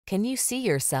Can you see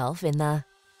yourself in the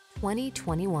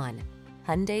 2021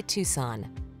 Hyundai Tucson?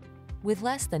 With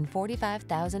less than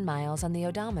 45,000 miles on the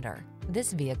odometer,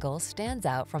 this vehicle stands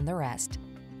out from the rest.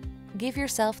 Give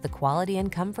yourself the quality and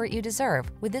comfort you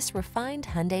deserve with this refined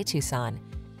Hyundai Tucson.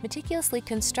 Meticulously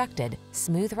constructed,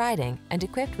 smooth riding, and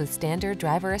equipped with standard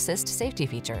driver assist safety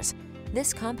features,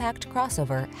 this compact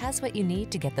crossover has what you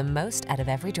need to get the most out of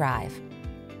every drive.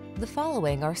 The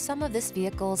following are some of this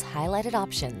vehicle's highlighted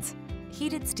options: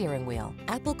 heated steering wheel,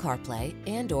 Apple CarPlay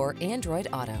and/or Android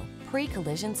Auto,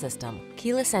 pre-collision system,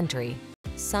 keyless entry,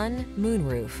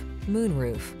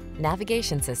 moonroof,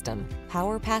 navigation system,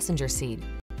 power passenger seat,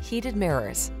 heated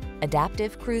mirrors,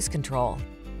 adaptive cruise control.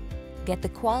 Get the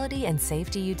quality and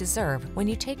safety you deserve when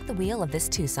you take the wheel of this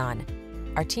Tucson.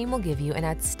 Our team will give you an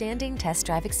outstanding test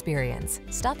drive experience.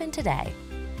 Stop in today.